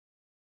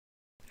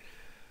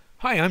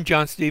Hi, I'm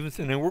John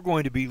Stevenson, and we're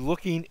going to be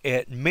looking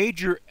at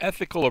major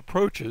ethical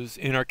approaches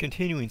in our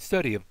continuing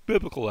study of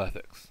biblical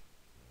ethics.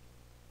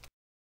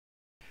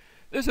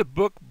 There's a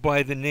book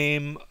by the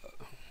name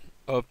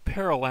of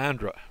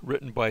Perelandra,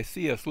 written by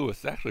C.S. Lewis.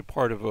 It's actually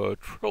part of a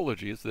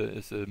trilogy. It's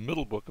the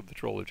middle book of the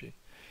trilogy,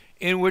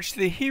 in which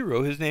the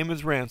hero, his name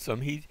is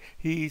Ransom. And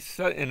it's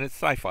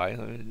sci-fi.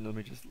 Let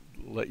me just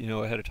let you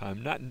know ahead of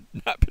time.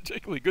 Not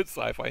particularly good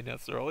sci-fi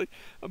necessarily,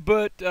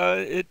 but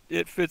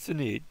it fits a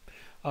need.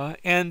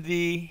 And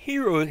the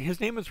hero, his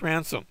name is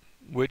Ransom,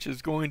 which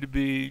is going to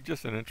be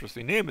just an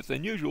interesting name. It's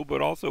unusual, but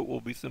also it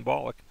will be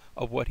symbolic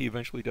of what he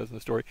eventually does in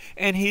the story.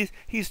 And he's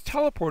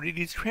teleported,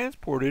 he's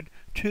transported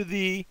to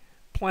the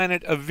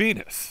planet of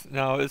Venus.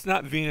 Now, it's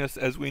not Venus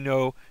as we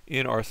know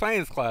in our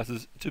science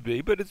classes to be,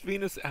 but it's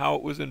Venus how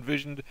it was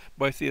envisioned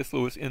by C.S.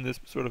 Lewis in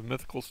this sort of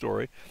mythical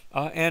story.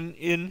 And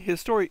in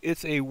his story,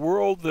 it's a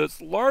world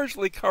that's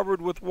largely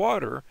covered with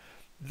water,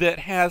 that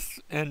has,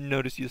 and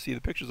notice you see the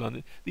pictures on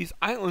it, these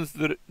islands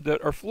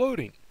that are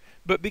floating.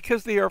 But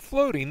because they are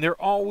floating, they're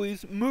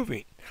always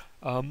moving.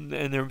 And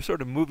they're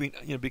sort of moving,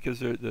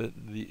 because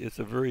it's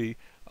a very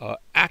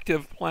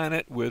active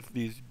planet with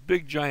these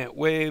big giant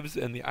waves,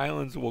 and the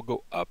islands will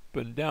go up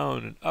and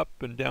down and up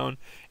and down.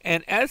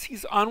 And as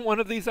he's on one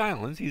of these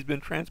islands, he's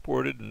been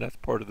transported, and that's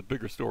part of the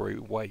bigger story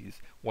why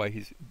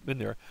he's been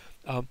there.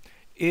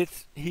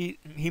 He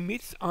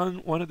meets on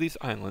one of these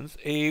islands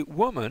a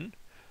woman.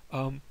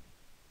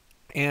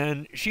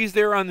 And she's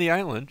there on the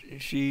island.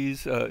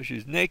 She's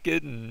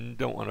naked, and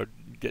don't want to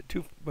get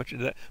too much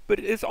into that. But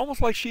it's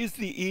almost like she's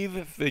the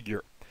Eve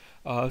figure.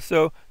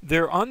 So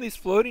they're on these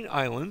floating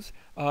islands,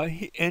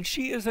 and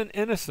she is an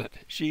innocent.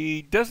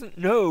 She doesn't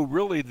know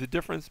really the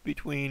difference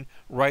between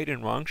right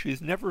and wrong.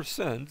 She's never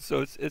sinned.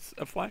 So it's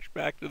a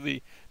flashback to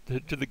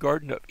the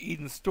Garden of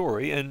Eden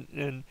story,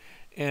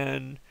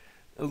 and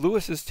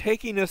Lewis is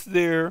taking us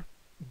there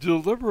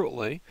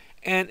deliberately,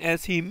 and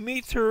as he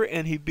meets her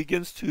and he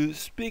begins to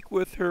speak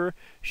with her,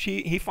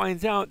 he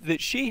finds out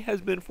that she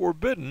has been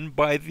forbidden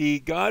by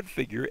the God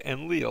figure,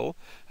 Enlil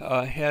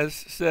has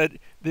said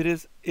that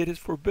it is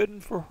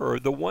forbidden for her,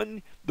 the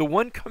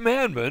one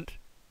commandment,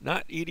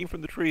 not eating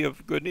from the tree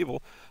of good and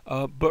evil,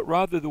 but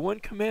rather the one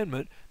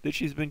commandment that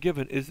she's been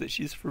given is that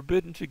she's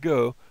forbidden to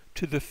go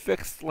to the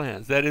fixed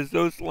lands. That is,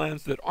 those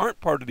lands that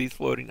aren't part of these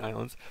floating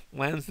islands,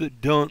 lands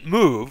that don't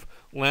move,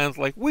 lands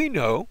like we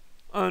know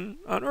on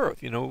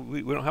Earth. We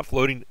don't have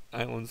floating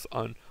islands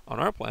on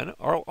our planet.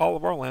 All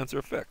of our lands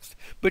are fixed.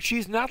 But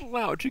she's not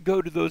allowed to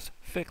go to those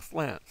fixed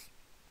lands.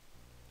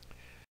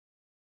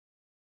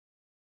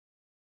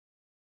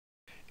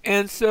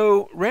 And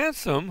so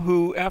Ransom,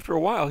 who after a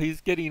while he's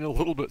getting a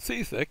little bit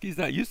seasick, he's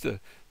not used to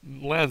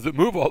lands that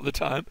move all the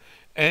time,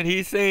 and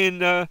he's saying,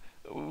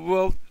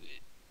 well,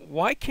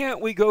 why can't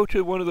we go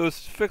to one of those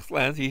fixed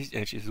lands?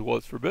 And she says, well,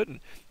 it's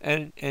forbidden.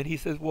 And he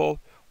says, well,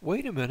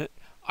 wait a minute.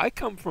 I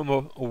come from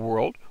a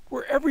world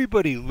where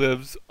everybody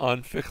lives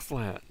on fixed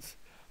lands.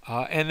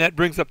 And that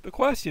brings up the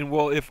question,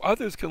 well, if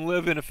others can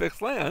live in a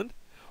fixed land,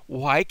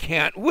 why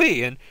can't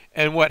we?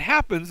 And what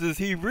happens is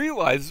he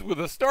realizes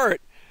with a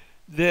start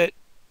that,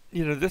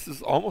 this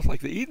is almost like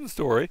the Eden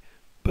story,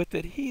 but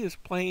that he is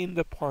playing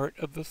the part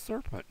of the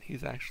serpent.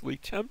 He's actually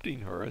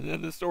tempting her. And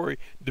then the story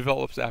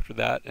develops after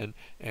that, and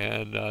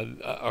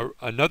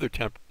another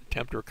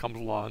tempter comes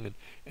along,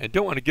 and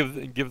don't want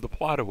to give the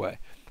plot away.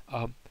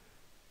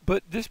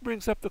 But this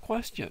brings up the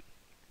question,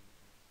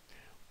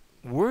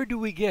 where do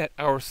we get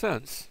our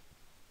sense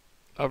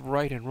of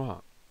right and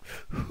wrong?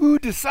 Who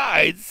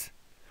decides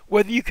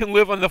whether you can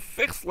live on the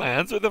fixed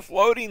lands or the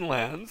floating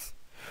lands?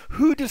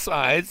 Who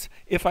decides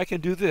if I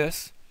can do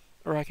this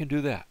or I can do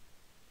that?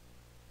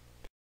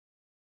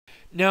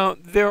 Now,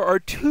 there are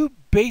two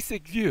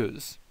basic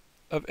views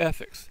of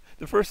ethics.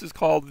 The first is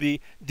called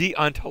the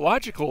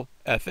deontological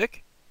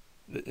ethic,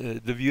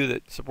 the view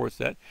that supports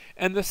that,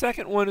 and the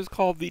second one is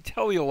called the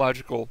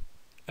teleological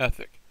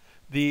ethic.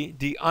 The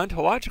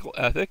deontological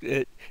ethic,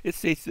 it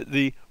states that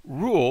the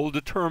rule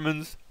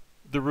determines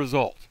the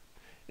result.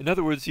 In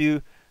other words,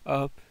 the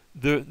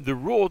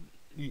rule,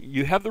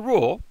 you have the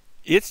rule,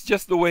 it's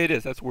just the way it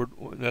is. That's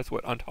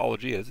what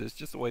ontology is. It's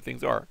just the way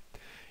things are.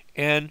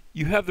 And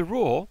you have the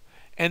rule,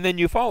 and then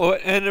you follow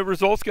it, and the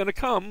result's going to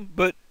come,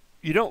 but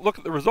you don't look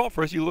at the result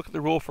first, you look at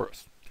the rule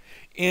first.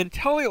 In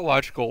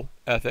teleological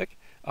ethic,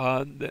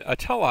 a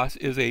telos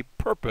is a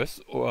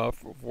purpose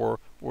for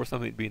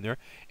something being there,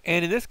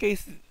 and in this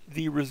case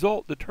the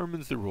result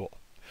determines the rule.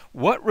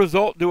 What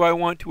result do I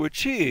want to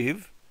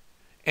achieve?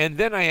 And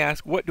then I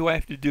ask, what do I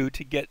have to do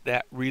to get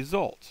that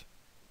result?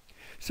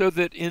 So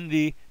that in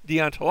the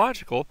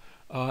deontological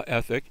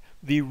ethic,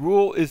 the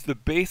rule is the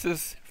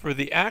basis for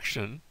the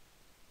action.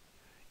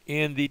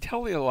 In the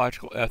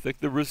teleological ethic,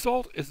 the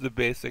result is the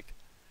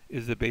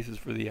basis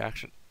for the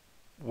action.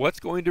 What's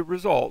going to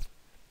result?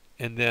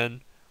 And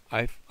then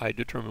I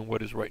determine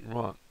what is right and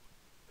wrong.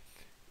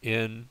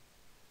 In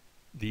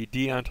the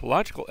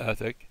deontological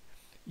ethic,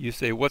 you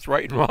say what's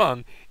right and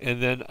wrong,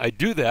 and then I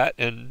do that,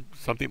 and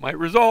something might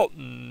result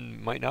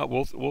and might not.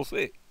 We'll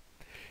see.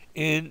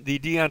 In the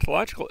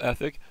deontological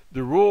ethic,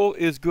 The rule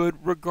is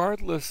good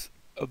regardless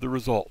of the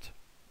result.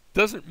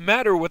 Doesn't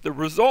matter what the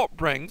result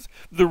brings,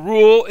 the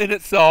rule in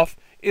itself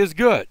is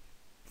good.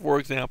 For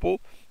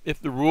example,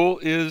 if the rule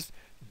is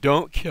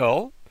don't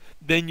kill,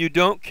 then you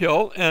don't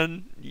kill,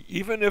 and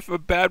even if a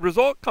bad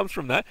result comes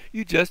from that,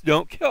 you just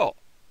don't kill.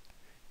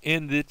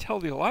 In the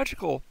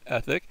teleological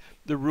ethic,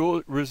 the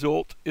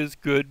result is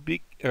good,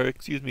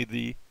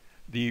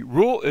 the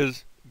rule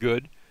is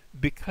good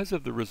because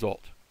of the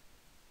result.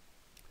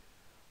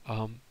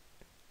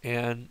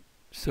 And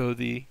so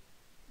the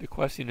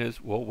question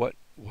is, well, what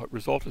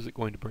result is it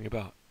going to bring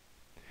about?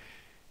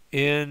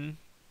 In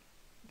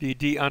the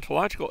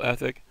deontological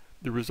ethic,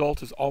 the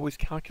result is always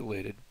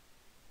calculated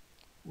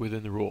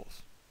within the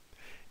rules.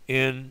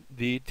 In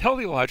the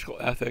teleological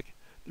ethic,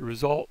 the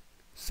result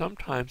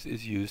sometimes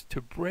is used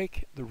to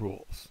break the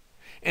rules.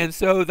 And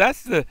so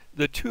that's the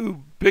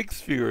two big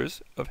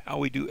spheres of how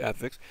we do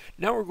ethics.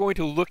 Now we're going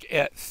to look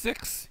at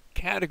 6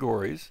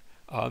 categories.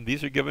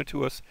 These are given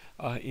to us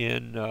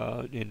in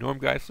Norm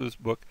Geisler's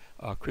book,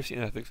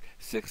 Christian Ethics,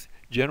 6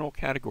 general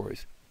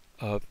categories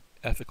of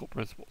ethical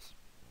principles.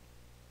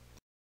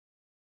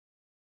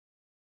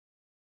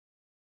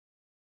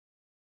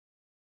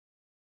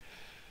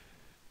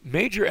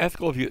 Major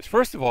ethical views.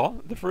 First of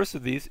all, the first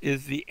of these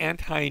is the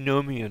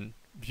antinomian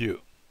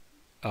view.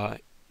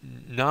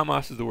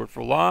 Nomos is the word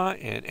for law,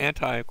 and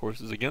anti, of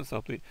course, is against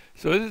something.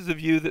 So this is a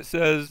view that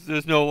says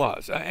there's no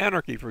laws.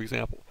 Anarchy, for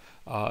example,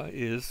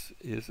 is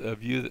a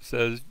view that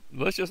says,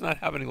 let's just not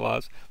have any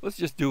laws. Let's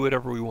just do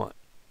whatever we want.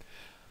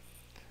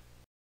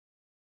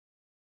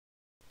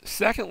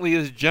 Secondly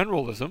is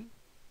generalism.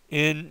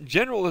 In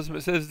generalism,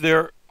 it says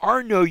there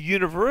are no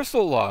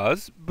universal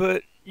laws,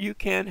 but you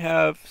can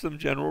have some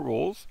general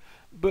rules.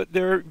 But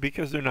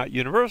because they're not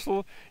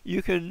universal,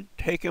 you can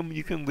take them,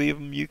 you can leave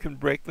them, you can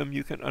break them,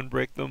 you can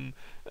unbreak them.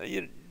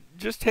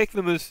 Just take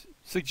them as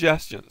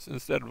suggestions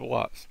instead of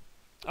laws.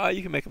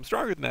 You can make them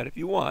stronger than that if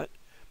you want,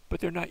 but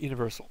they're not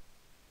universal.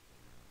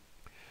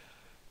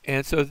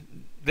 And so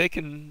they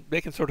can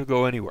sort of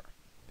go anywhere.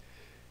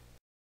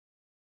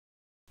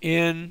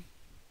 In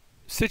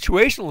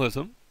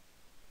situationalism,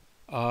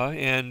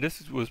 and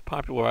this was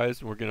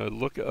popularized, and we're going to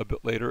look a bit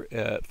later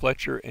at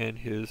Fletcher and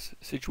his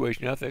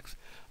situation ethics,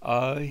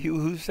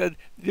 who said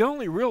the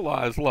only real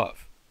law is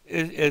love.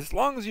 As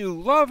long as you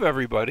love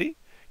everybody,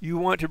 you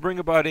want to bring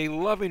about a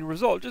loving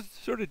result.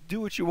 Just sort of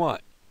do what you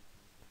want.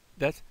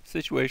 That's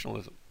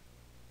situationalism.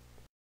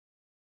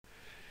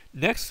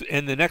 Next,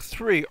 and the next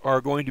 3 are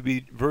going to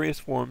be various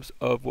forms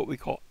of what we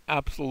call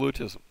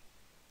absolutism.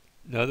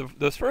 Now,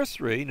 those first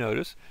 3,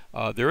 notice,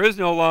 there is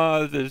no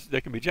law,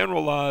 there can be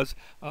general laws,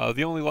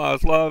 the only law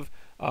is love,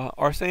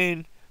 are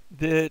saying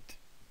that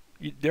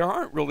there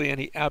aren't really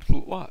any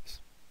absolute laws.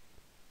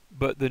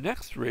 But the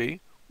next 3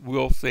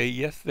 will say,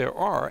 yes, there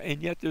are,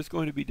 and yet there's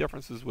going to be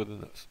differences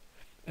within those.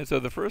 And so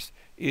the first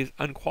is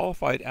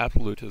unqualified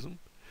absolutism,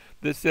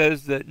 that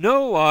says that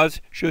no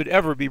laws should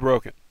ever be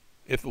broken.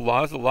 If the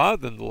law is a law,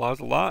 then the law is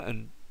a law,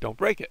 and don't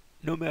break it,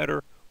 no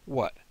matter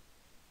what.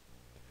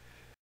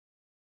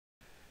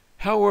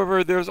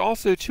 However, there's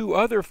also 2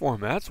 other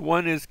formats.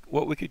 One is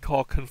what we could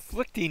call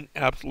conflicting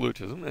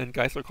absolutism, and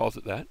Geisler calls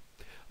it that,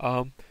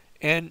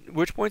 and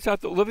which points out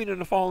that living in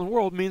a fallen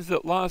world means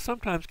that laws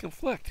sometimes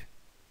conflict.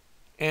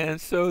 And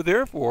so,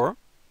 therefore,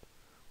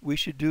 we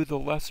should do the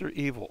lesser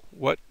evil.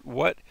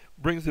 What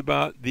brings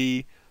about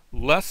the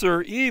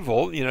lesser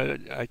evil?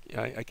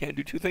 I can't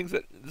do 2 things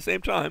at the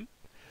same time,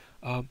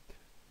 and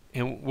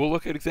we'll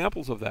look at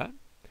examples of that.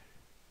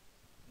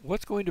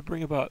 What's going to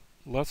bring about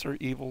lesser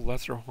evil,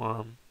 lesser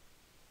harm?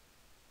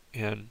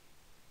 And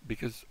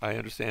because I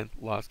understand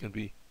laws can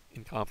be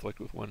in conflict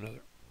with one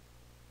another.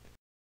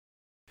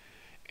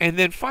 And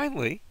then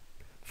finally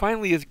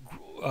is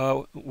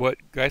what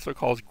Geisler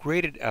calls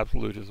graded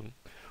absolutism,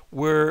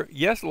 where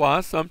yes,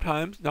 laws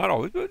sometimes, not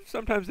always, but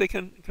sometimes they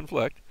can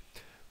conflict,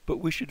 but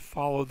we should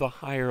follow the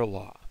higher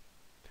law.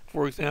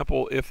 For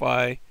example, if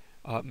I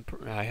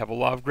have a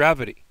law of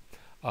gravity,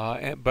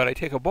 but I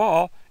take a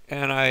ball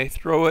and I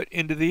throw it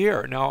into the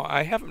air. Now,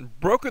 I haven't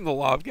broken the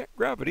law of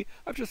gravity.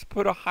 I've just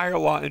put a higher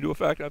law into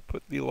effect. I've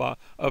put the law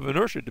of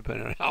inertia,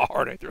 depending on how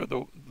hard I throw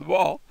the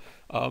ball.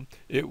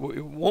 It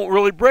won't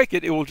really break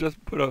it. It will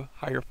just put a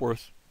higher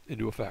force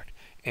into effect.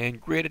 And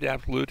graded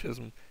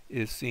absolutism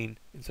is seen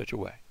in such a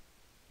way.